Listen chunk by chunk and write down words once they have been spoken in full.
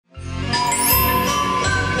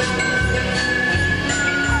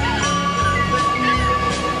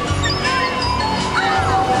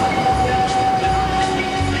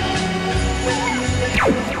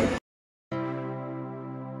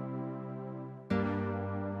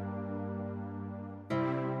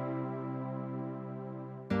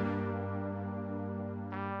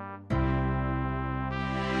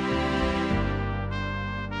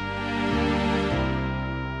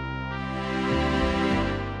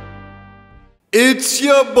It's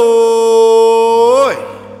your boy,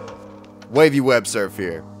 wavywebsurf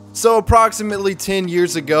here. So approximately 10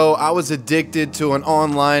 years ago, I was addicted to an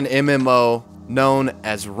online MMO known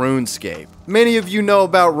as RuneScape. Many of you know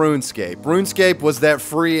about RuneScape. RuneScape was that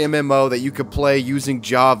free MMO that you could play using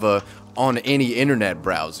Java on any internet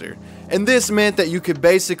browser. And this meant that you could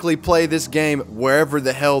basically play this game wherever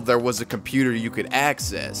the hell there was a computer you could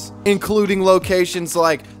access, including locations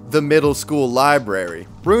like the middle school library.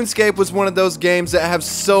 RuneScape was one of those games that I have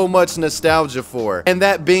so much nostalgia for, and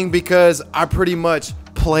that being because I pretty much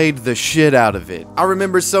played the shit out of it. I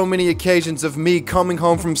remember so many occasions of me coming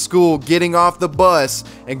home from school, getting off the bus,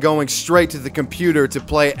 and going straight to the computer to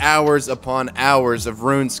play hours upon hours of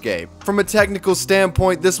RuneScape. From a technical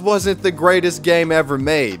standpoint, this wasn't the greatest game ever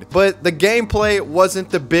made, but the gameplay wasn't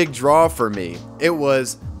the big draw for me. It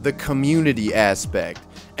was the community aspect.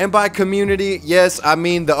 And by community, yes, I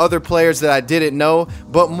mean the other players that I didn't know,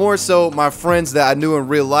 but more so my friends that I knew in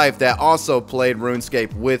real life that also played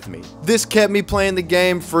RuneScape with me. This kept me playing the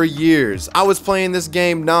game for years. I was playing this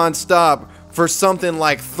game non-stop for something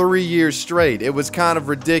like 3 years straight. It was kind of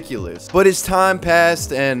ridiculous. But as time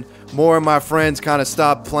passed and more of my friends kind of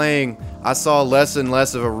stopped playing, I saw less and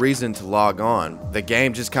less of a reason to log on. The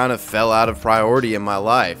game just kind of fell out of priority in my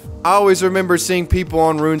life. I always remember seeing people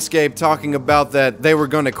on RuneScape talking about that they were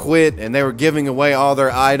going to quit and they were giving away all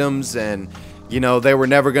their items and, you know, they were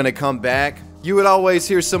never going to come back. You would always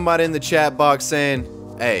hear somebody in the chat box saying,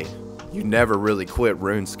 "Hey, you never really quit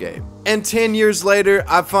RuneScape." And 10 years later,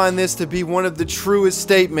 I find this to be one of the truest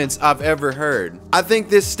statements I've ever heard. I think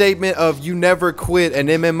this statement of you never quit an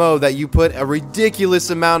MMO that you put a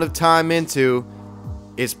ridiculous amount of time into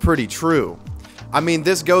is pretty true. I mean,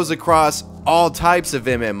 this goes across all types of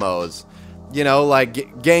MMOs. You know,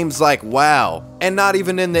 like games like WoW, and not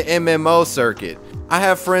even in the MMO circuit. I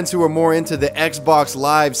have friends who are more into the Xbox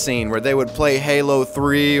Live scene where they would play Halo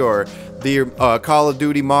 3 or the Call of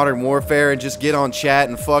Duty Modern Warfare and just get on chat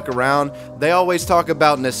and fuck around. They always talk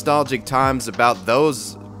about nostalgic times about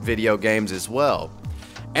those video games as well.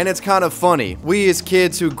 And it's kind of funny. We as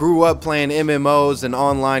kids who grew up playing MMOs and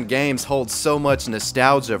online games hold so much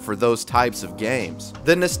nostalgia for those types of games.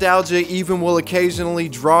 The nostalgia even will occasionally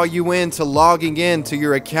draw you into logging in to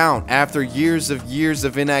your account after years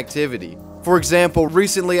of inactivity. For example,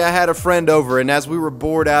 recently I had a friend over, and as we were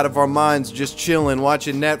bored out of our minds just chilling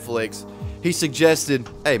watching Netflix, he suggested,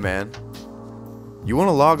 "Hey man, you want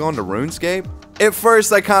to log on to RuneScape?" At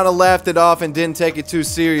first I kind of laughed it off and didn't take it too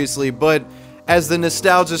seriously, but as the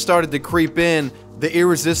nostalgia started to creep in, the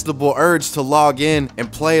irresistible urge to log in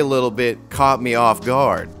and play a little bit caught me off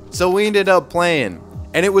guard. So we ended up playing,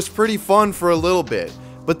 and it was pretty fun for a little bit.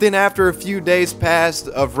 But then after a few days passed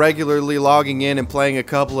of regularly logging in and playing a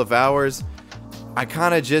couple of hours, I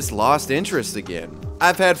kind of just lost interest again.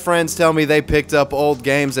 I've had friends tell me they picked up old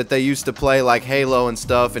games that they used to play like Halo and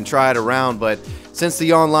stuff and try it around, but since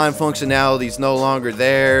the online functionality is no longer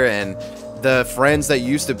there and the friends that you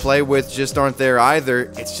used to play with just aren't there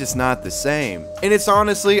either, it's just not the same. And it's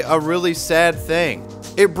honestly a really sad thing.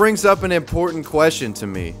 It brings up an important question to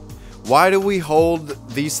me. Why do we hold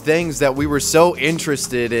these things that we were so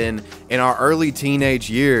interested in our early teenage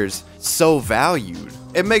years so valued?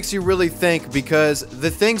 It makes you really think, because the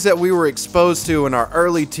things that we were exposed to in our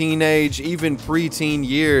early teenage, even preteen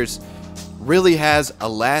years really has a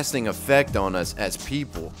lasting effect on us as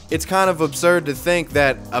people. It's kind of absurd to think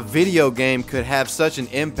that a video game could have such an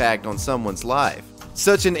impact on someone's life.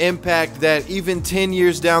 Such an impact that even 10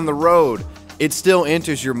 years down the road, it still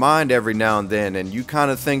enters your mind every now and then, and you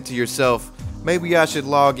kind of think to yourself, maybe I should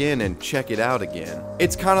log in and check it out again.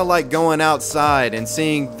 It's kind of like going outside and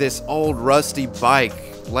seeing this old rusty bike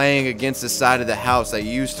laying against the side of the house that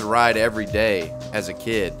you used to ride every day as a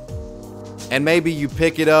kid. And maybe you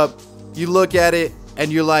pick it up, you look at it,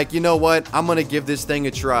 and you're like, you know what, I'm gonna give this thing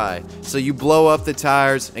a try. So you blow up the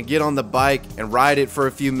tires and get on the bike and ride it for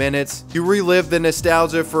a few minutes. You relive the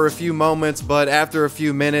nostalgia for a few moments, but after a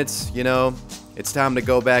few minutes, you know, it's time to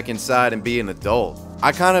go back inside and be an adult.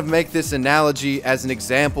 I kind of make this analogy as an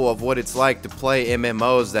example of what it's like to play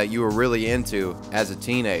MMOs that you were really into as a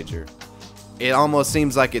teenager. It almost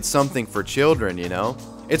seems like it's something for children, you know?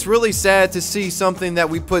 It's really sad to see something that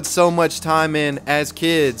we put so much time in as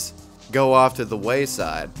kids go off to the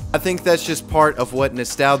wayside. I think that's just part of what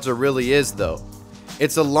nostalgia really is, though.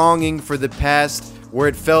 It's a longing for the past where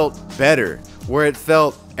it felt better, where it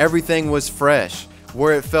felt everything was fresh,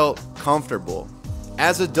 where it felt comfortable.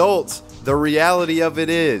 As adults, the reality of it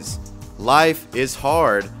is, life is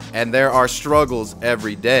hard and there are struggles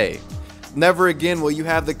every day. Never again will you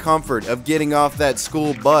have the comfort of getting off that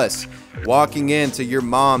school bus, walking into your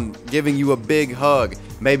mom giving you a big hug,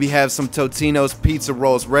 maybe have some Totino's pizza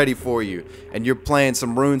rolls ready for you, and you're playing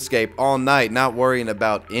some RuneScape all night not worrying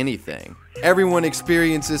about anything. Everyone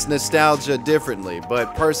experiences nostalgia differently,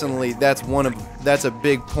 but personally that's a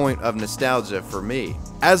big point of nostalgia for me.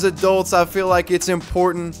 As adults, I feel like it's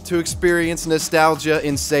important to experience nostalgia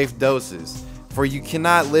in safe doses, for you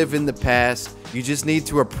cannot live in the past. You just need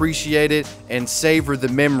to appreciate it and savor the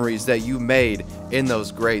memories that you made in those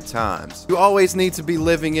great times. You always need to be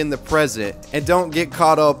living in the present and don't get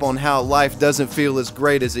caught up on how life doesn't feel as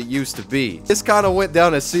great as it used to be. This kind of went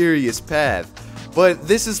down a serious path, but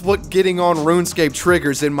this is what getting on RuneScape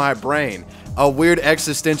triggers in my brain. A weird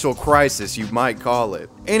existential crisis, you might call it.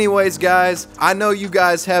 Anyways, guys, I know you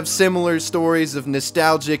guys have similar stories of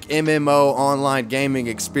nostalgic MMO online gaming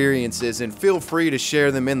experiences, and feel free to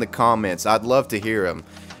share them in the comments. I'd love to hear them.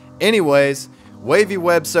 Anyways,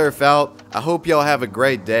 wavywebsurf out. I hope y'all have a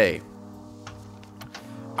great day.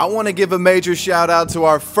 I want to give a major shout out to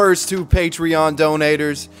our first 2 Patreon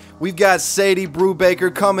donators. We've got Sadie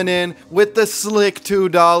Brubaker coming in with the slick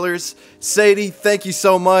 $2. Sadie, thank you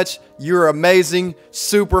so much. You're amazing,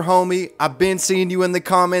 super homie. I've been seeing you in the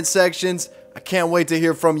comment sections. I can't wait to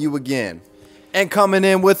hear from you again. And coming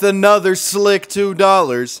in with another slick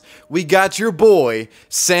 $2, we got your boy,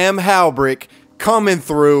 Sam Halbrick, coming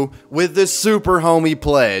through with the super homie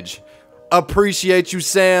pledge. Appreciate you,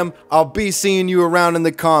 Sam. I'll be seeing you around in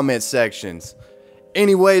the comment sections.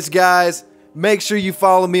 Anyways, guys, make sure you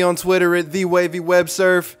follow me on Twitter at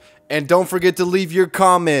wavywebsurf. And don't forget to leave your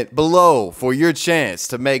comment below for your chance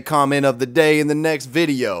to make comment of the day in the next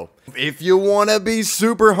video. If you want to be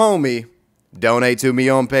super homie, donate to me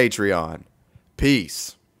on Patreon.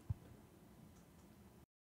 Peace.